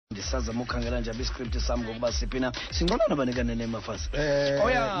sisazama ukhangela nje iscript sam ngokuba siphina sinqonana banekanene mafasi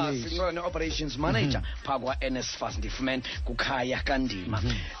sinqonana ne-operations manager phaa kwa-NSFAS ndifumene kukhaya kaNdima.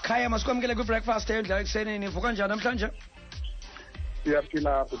 Khaya, masikwamkele kwi-breakfast eyondlala ekuseni. Nivuka njani namhlanje?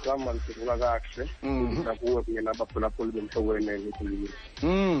 Siyaphila kutama sivuka kahle nakuwe kunye nabaphulaphuli bomhlokwenene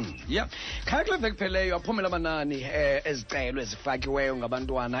yeah. Khaya, kule veki pheleyo aphumela amanani ezicelo ezifakiweyo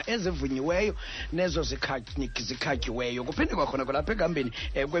ngabantwana ezivunyiweyo nezo zikhatyiweyo. Kuphinde kwakhona kwalapha ekambeni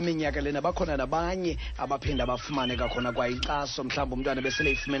kweminyaka lena bakhona nabanye abaphinda bafumane kwakhona kwayinkxaso mhlawumbi umntwana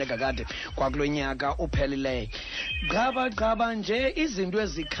besele ifumene kakade kwakulo nyaka uphelileyo. Gqaba nje izinto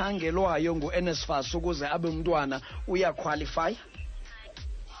ezikhangelwayo ngu-NSFAS ukuze abe umntwana uyaqualify.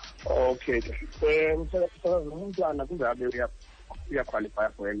 Okay, umntwana kuzabe uyaqualify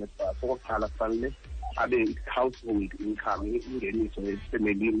for NSFAS. Okokuqala kufanele abe household income ingeniso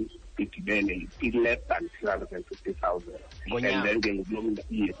esemelini idibene less than 350,000 and then ke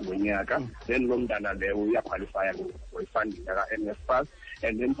ngonyaka then lo mntana leyo uyaqualify for-funding ka-NSFAS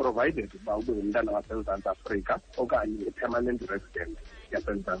and then provided uba ube ngumntana waseMzantsi Afrika okanye a-permanent resident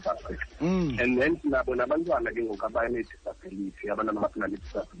yaseMzantsi Afrika. And then nabo nabantwana ke ngoku abanedisability, abantwana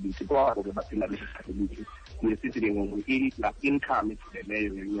abasinale-disability kwabo ke basinale-disability yesithi ke ngoku income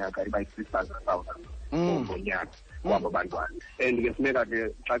idibeneyo yonyaka iba yi-600,000 ngonyaka kwabo bantwana. And ke funeka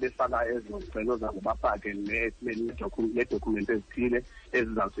ke xa befaka ezo zicelo zabo bafake nee-document ezithile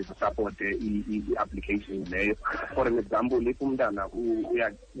ezizawuthi zisapothe i-application leyo. For an example, if umntana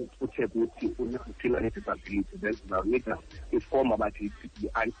uthe kuthi unesithile ne-disability, then sizawunika iform abathi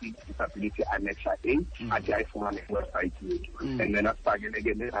i-disability annexure A athi ayifumane iwebsite yethu and then asifakele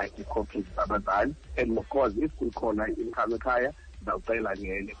ke nee-ID copies zabazali. And of course if kukhona i-income ekhaya zawucela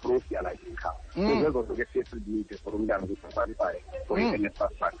ne-proof yala income. So zezo nto ke siyesizimide for umntana ukuthi aqualify for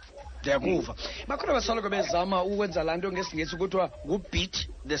i-NSFAS fund. Ndiyakuva. Bakhona basoloko bezama ukwenza laa nto ngesingesi kuthiwa ngu-beat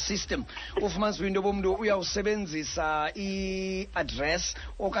the system. Ufumanisa into bomntu uyawusebenzisa i-address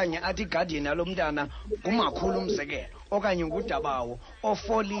okanye athi iguardian yalo mntana ngumakhulu umzekelo okanye ngudabawo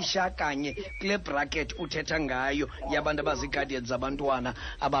ofolisha kanye kule bracket uthetha ngayo yabantu abazii-guardians zabantwana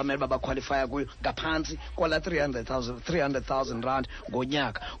abamele babaqualifya kuyo ngaphantsi kwala 300,000 rand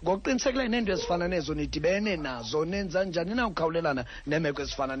ngonyaka. Ngokuqinisekileyo neento ezifana nezo nidibene nazo nenza njani na ukhawulelana neemeko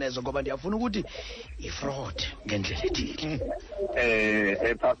ezifana nezo ngoba ndiyafuna ukuthi ifraud ngendlela ethile?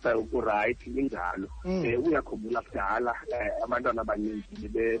 Pastor ukurayithi injalo. Uyakhumbula kudala abantwana abaninzi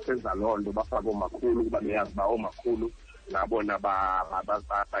besenza loo nto bafake oomakhulu kuba beyazi uba oomakhulu nabona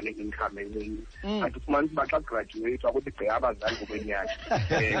bane-income encinci. Kanti ufumanisa uba xa graduate akuthi gqi abazali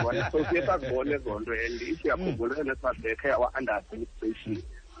ngokwenyaka. So siye sazibona ezo nto and if uyakhumbula enesibekhe wa-under administration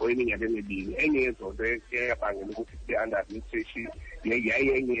oyiminyaka emibini. Enye yezo nto eyabangela ukuthi kube under administration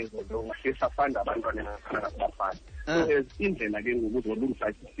yayenye yezo nto sesafanda abantwana engasibafana. So indlela ke ngokuzolungisa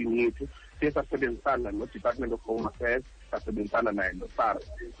isystem yethu siye sasebenzisana no-Department of Home Affairs, sasebenzisana naye no-SARS.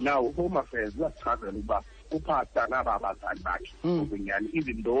 Now uHome Affairs uyasichazela uba uphatha naba abazali bakhe ngokwenyani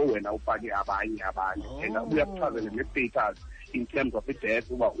even though wena ufake abanye abantu and uyakuchazela ne-status in terms of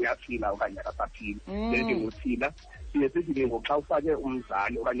i-death uba uyaphila okanye akasaphili. Then ke ngothina siye sithi ke ngoxa ufake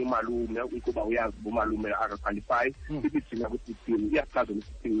umzali okanye umalume ukuba uyazi uba umalume akaqualify, sithi thina kwisystem iyasichazela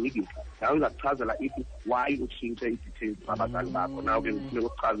isystem yikiphi nawe izakuchazela ithi why utshintshe ii-details zabazali bakho. Nawe ke kufuneka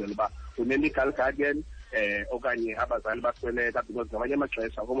ukuchazela uba une-legal guardian okanye abazali basweleka because ngamanye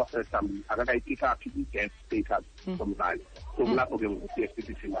amaxesha mhlawumbi akakayipick up i-death status somzali. So kulapho ke ngoku siye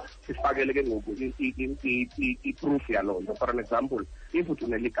sithi thina sifakele ke ngoku i-proof yaloo nto. For an example, if uthi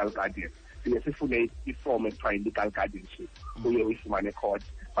une-legal guardian siye sifune iform ekuthiwa yi-legal guardianship uye uyifumane ecourt.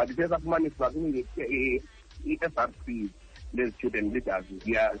 But siye safumanisa uba i-SRC lezi-student leaders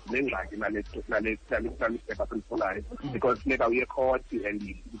zinengxaki nale step asilifunayo because funeka uye ecourt and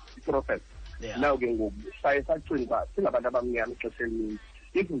i-process. Now ke ngoku saye sacinga uba singabantu abamnyama ixesha elininzi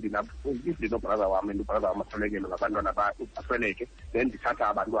if ndinobrother wam and ubrother wam aswelekele ngabantwana asweleke then ndithatha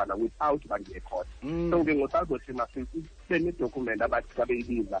abantwana without bandiye ecourt. So ke ngosazothi masibe nedocument abathi xa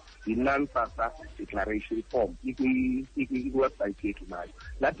beyibiza yi-non-SASSA declaration form ikwiwebsite yethu nayo.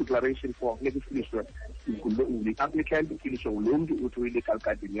 That declaration form funeka ifilishwe the-applicant, ifilishwe ngulo mntu uthi uyi-legal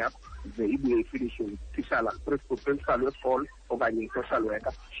guardian yakho ze ibuye ifilishwe ngutitshala principal wesikolo okanye i-social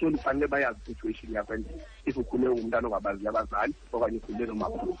worker. Surely fanele bayazi situation yakho and if ukhule umntana ongabaziyo abazali okanye ukhule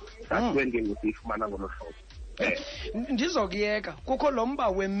nomakhulu that's when ke ngosiyifumana ngolo hlobo. Ndizokuyeka kukho lo mba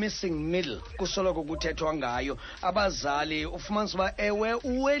we-missing middle kusoloko kuthethwa ngayo. Abazali ufumanisa uba ewe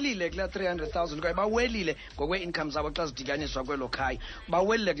uwelile kula 300,000 kwaye bawelile ngokwe-income zabo xa zidityaniswa kwelo khaya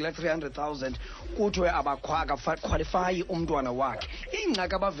bawelile kula 300,000 kuthiwe akaqualifyi umntwana wakhe.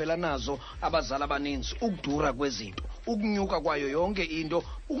 Iingxaki abavela nazo abazali abaninzi ukudura kwezinto, ukunyuka kwayo yonke into,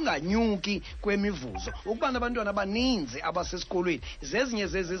 unganyuki kwemivuzo, ukuba abantwana abaninzi abasesikolweni, zezinye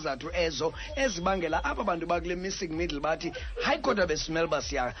zezizathu ezo ezibangela aba bantu bakule missing middle bathi hayi kodwa besimele uba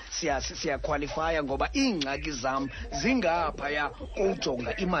siyakhwalifaya ngoba iingxaki zam zingaphaya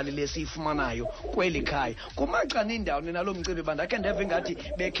kokujonga imali lesiyifumanayo kweli khaya. Kumacani indawo nalo mcimbi bandakhe ndeva ingathi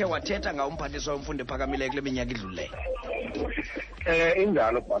bekhe wathetha ngawo umphathiswa wemfundo ephakamileyo kule minyaka idlulileyo.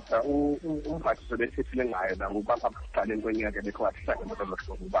 Injalo basa umphathiswa besithile ngayo nangokuba phambi kwenyaka bekhe wathetha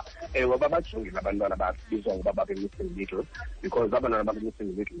ngoba wababajongile abantwana babizwa ngoba babe-missing middle, because abantwana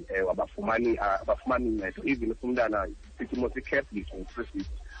babe-missing middle abafumani uncedo. Even if umntana isimo si-catholic ngokufrisiso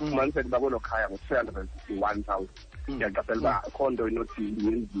ufumaniseka uba kwelo khaya ngo-361,000. Ndiyaqaphela uba akho nto inothi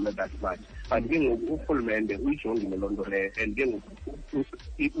yenziwe that much, but ke ngoku urhulumente uyijongile loo nto leyo, and ke ngoku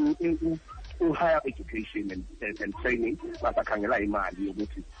higher education and training basakhangela imali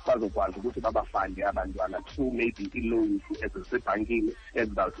yokuthi bazokwazi ukuthi babafande abantwana through maybe i-loans ezisebhankini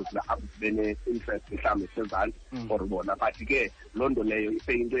ezizawuthi zibe ne-interest mhlawumbe sezantsi for bona. But ke loo nto leyo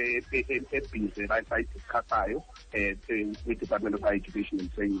iseyinto ebhize bayidiscussayo kwi-Department of Higher Education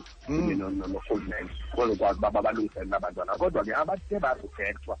and Training kunye norhulumente bazokwazi uba babalungiselela abantwana. Kodwa ke abathe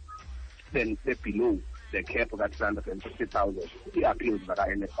barejectwa then below the cap ka-350,000 i-appeals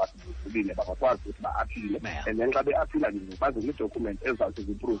zaka-NSFAS zivulile, bangakwazi ukuthi ba-apile, and then xa be-apila baze ne-document ezizawuthi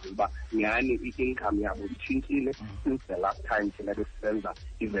ziprove uba nyhani i-income yabo itshintshile since the last time thina besisenza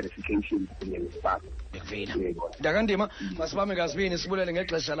i-verification kunye nesipasa. Ndakandima, masibambe kasibini sibulele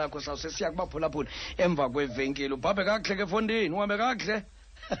ngexesha lakho sawusesiya kubaphulaphula emva kwevenkile. Ubhabhe kakuhle ke efondini, uhambe kakuhle.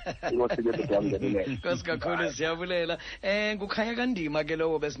 Nkosi kakhulu, siyabulela. Ngukhaya kaNdima ke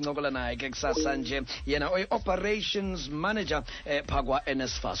lowo besincokola naye ke kusasa nje, yena oyi-operations manager phakwa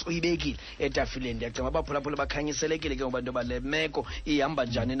NSFAS. Uyibekile etafileni, ndiyacela abaphulaphula bakhanyiselekile ke ngoba ntoba le meko ihamba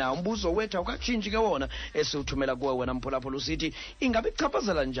njani na. Umbuzo wethu awukatshintshi ke wona esiwuthumela kuwe wena mphulaphula, usithi ingabe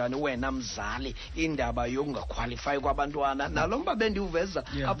ichaphazela njani wena mzali indaba yokungakhwalifayi kwabantwana? Nalo mba bendiwuveza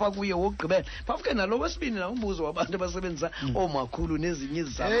apha kuye wokugqibela, phafuke nalo wesibini na umbuzo wabantu abasebenzisa oomakhulu nezinye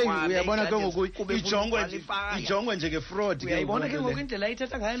uyabona ke ngoku ijongwe njenge-fraud. Uyayibona ke ngoku indlela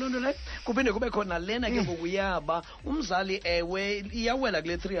ayithetha ngayo loo nto leyo. Kuphinde kube khona lena ke ngoku yaba umzali ewe iyawela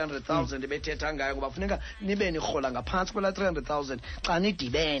kule 300,000 bethetha ngayo, ngoba funeka nibe nirhola ngaphantsi kwela 300,000 xa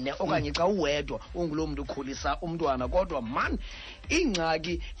nidibene okanye xa uwedwa unguloo mntu ukhulisa umntwana. Kodwa man,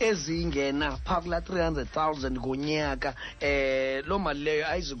 iingxaki ezingena phaa kula 300,000 ngonyaka, loo mali leyo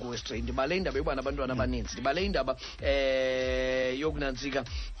ayizikuwestrain. Ndibale indaba yokuba nabantwana abaninzi, ndibale indaba yokunantsika,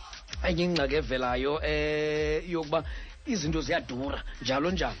 enye ingxaki evelayo yokuba izinto ziyadura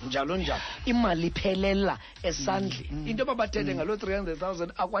njalo njalo, imali iphelela esandleni. Into ababathethe ngaloo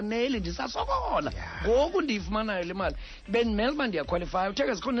 300,000 akwaneli, ndisasokola ngoku ndiyifumanayo le mali. Bendimele uba ndiyakhwalifaya.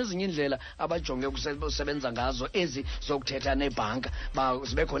 Utheke zikhona ezinye indlela abajonge ukusebenza ngazo ezi zokuthetha nebhanka,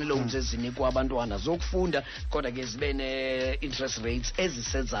 zibe khona ii-loans ezinikwa abantwana zokufunda, kodwa ke zibe ne-interest rates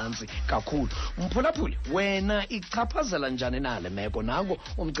ezisezantsi kakhulu. Mphulaphuli, wena ichaphazela njani na le meko? Nango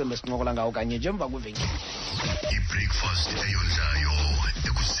umcimbi esincokola ngawo kanye nje emva kwevenkile. eyondlayo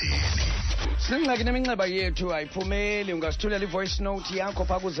ekuseni. Sinengxaki neminxeba yethu ayiphumeli. Ungasithulela i-voice note yakho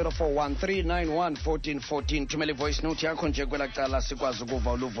phaa ku-0413911414. Thumela i-voice note yakho nje kwela cala sikwazi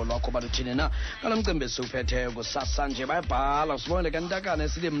ukuva uluvo lwakho baluthini na ngalo mcimbi esiwuphetheyo kusasa nje. Bayabhala usibonele kantakana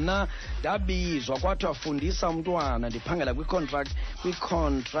esithi mna ndabizwa kwathiwa fundisa umntwana, ndiphangela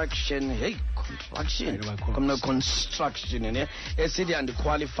kwi-construction ne esithi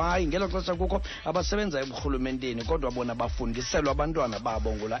andiqualify. Ngelo xesha kukho abasebenza eburhulumenteni kodwa bona bafundiselwa abantwana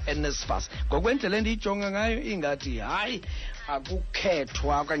babo ngula NSFAS. Ngokwendlela endiyijonga ngayo ingathi hayi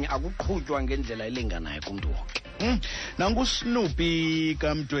akukhethwa okanye akuqhutywa ngendlela elinganayo kumntu wonke. Nangusnoopy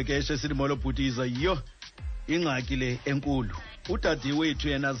kamdwekeshe sithi molo bhutiza, ingxaki le enkulu. Udade wethu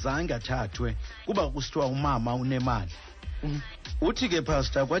yena zange athathwe kuba kusithiwa umama unemali. Uthi ke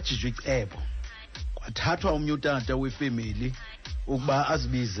pastor kwajijwa icebo, kwathathwa umnye utata wefemeli ukuba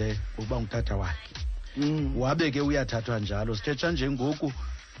azibize ukuba ngutata wakhe. Wabe ke uyathathwa njalo, sithetha nje ngoku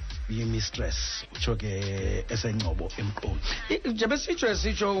yi-mistress utsho ke esengcobo emqolo. Njengoba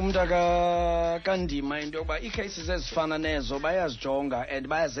sitsho umntakaNdima into yokuba ii-cases ezifana nezo bayazijonga and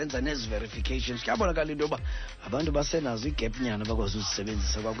bayazenza nezi-verifications. Kuyabonakala into yokuba abantu basenazo igap nyana bakwazi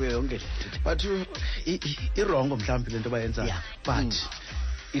uzisebenzisa kwakuyo yonke le. But irongo mhlawumbi le nto bayenzayo, but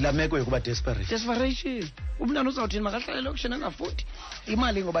ilameko yokuba desperation. umntana uzawuthini makahlale elokishini angafundi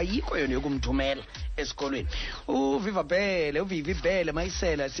imali ngoba yikho yona yokumthumela esikolweni. Uvivi Bhele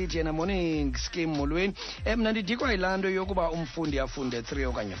Mayisela sithi yena morning scheme molweni. Mna ndidikwa yilaa nto yokuba umfundi afunde 3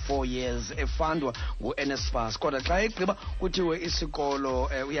 okanye 4 years efundwa ngu-NSFAS, kodwa xa egqiba kuthiwe isikolo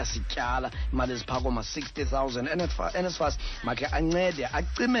uyasityala imali eziphaa koma-60,000. NSFAS makhe ancede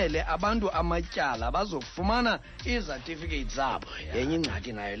acimele abantu amatyala bazofumana izatifikate zabo. Yenye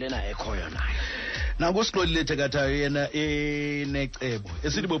ingxaki nayo lena ekhoyo nayo. Nakusihloli lethekathayo yena enecebo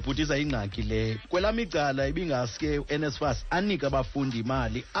esithi bobhutisa ingxaki le kwelam icala ibingaske u-NSFAS anike abafundi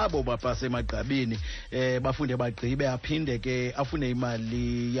imali abo bapase emagqabini bafunde bagqibe aphinde ke afune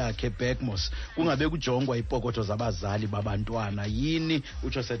imali yakhe backmos kungabe kujongwa ipokotho zabazali babantwana. Yini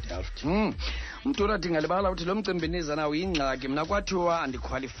utsho sedelft? Umntu ndingalibala uthi lo mcimbiniza nawo yingxaki. Mna kwathiwa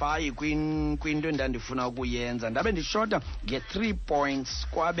andiqualifyi kwinto endandifuna ukuyenza, ndabe ndishota nge-3 points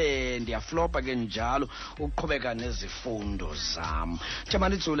kwabe ndiyaflopa ke njalo ukuqhubeka nezifundo zam.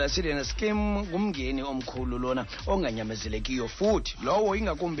 Thamanidzula sithi yena scheme ngumngeni omkhulu lona onganyamezelekiyo, futhi lowo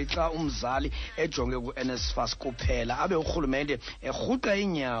ingakumbi xa umzali ejonge ku-NSFAS kuphela abe urhulumente erhuqa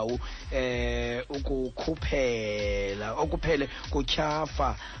inyawo okuphele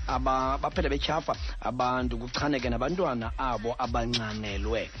kutyhafa baphele betyhafa abantu, kuchaneke nabantwana abo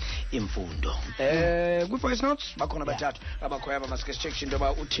abancanelwe imfundo. Kwi-voice notes bakhona bathathu abakhoya bamasike sitshekishe into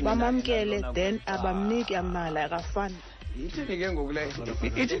yoba uthini bamamkele then abamniki amali akafani. Ithini ke ngoku leyo?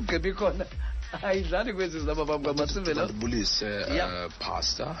 Ithi gqiba ikhona ayidlali kwezi zaba bam kwamasivela. Ndibulise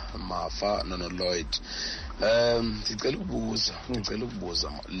Pastor Mafa noNoloyd. Ndicela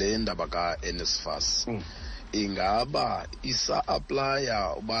ukubuza le ndaba ka-NSFAS ingaba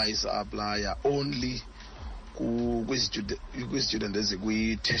isa-aplya only kwi-student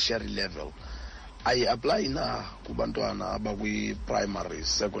ezikwi-tertiary level, ayi-aplayi na kubantwana abakwi-primary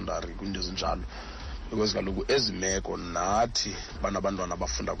secondary kwinto ezinjalo? Because kaloku ezi meko nathi banabantwana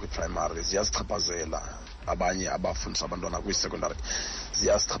abafunda kwi-primary ziyasichaphazela, abanye abafundisa abantwana kwi-secondary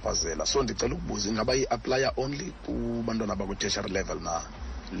ziyasichaphazela. So ndicela ukubuza ingaba i-aplya only kubantwana abakwi-tertiary level na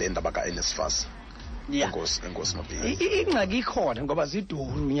le ndaba ka-NSFAS? Enkosi Mabhili. Ingxaki ikhona ngoba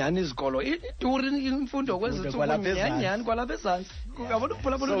ziduru nyani izikolo, iduru imfundo kwezi ntsuku nyani kwalapha ezantsi. Uyabona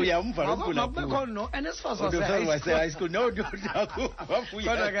uphulaphula uyamva nophulaphula no NSFAS wase-high school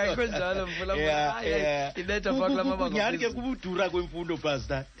kodwa kayikho njalo mphulaphula ibetha fakula mama nyani ke kubudura kwemfundo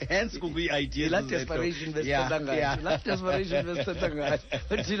pastor, hence kukwi-ideas la desperation besithetha ngayo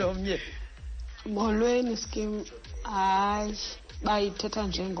uthile omnye. Molweni scheme, hayi bayithetha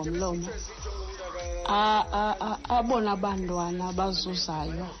njengomlomo. Abona abantwana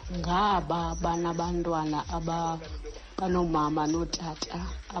abazuzayo ngaba banabantwana banomama notata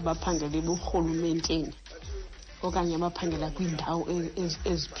abaphangela eburhulumenteni okanye abaphangela kwiindawo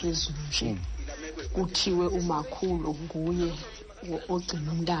eziphezulu nje. Kuthiwe umakhulu nguye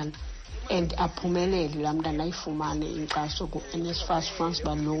ogcina umntana and aphumelele laa mntana ayifumane inkxaso ku-NSFAS France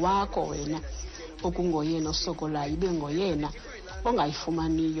uba lo wakho wena okungoyena osokolayo ibe ngoyena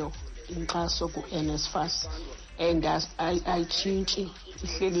ongayifumaniyo inkxaso ku-NSFAS. And ayitshintshi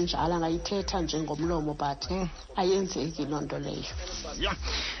ihleli njalo, angayithetha njengomlomo but ayenzeki loo nto leyo. Ya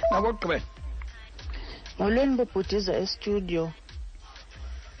nakugqibela. Molweni bobhudiza estudio,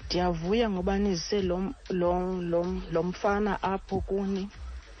 ndiyavuya ngoba nizise lo mfana apho kuni.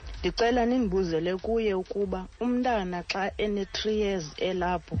 Ndicela nindibuzele kuye ukuba umntana xa ene-3 years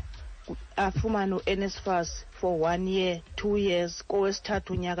elapho afumane u-NSFAS for 1 year 2 years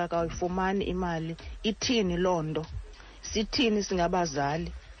kowesithathu unyaka kawuyifumani imali, ithini loo nto? Sithini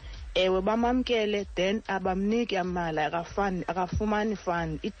singabazali? Ewe bamamkele then abamniki amali akafumani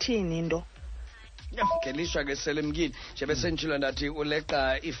fund, ithini into? Ngelishwa ke selemkile nje besentshilo ndathi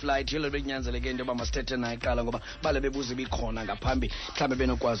uleqa iflight yilo bekunyanzeleke into yoba masithethe naye qala ngoba bale bebuze bikhona ngaphambi mhlawumbe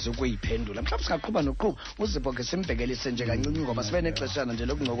benokwazi ukuyiphendula. Mhlawumbe singaqhuba noqhuba uzipho ke simbhekelise nje kancinci ngoba sibe nexeshana nje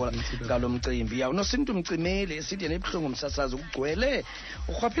lokuncokola ngalo mcimbi. Ya unosintu umcimeli esithi yena ibuhlungu umsasazi ukugcwele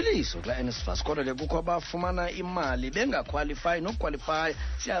urhwaphiliso kula NSFAS, kodwa ke kukho abafumana imali bengaqualify nokuqualify.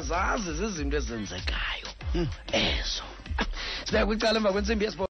 Siyazazi zizinto ezenzekayo ezo. Sibeka kwicala emva kwentsimbi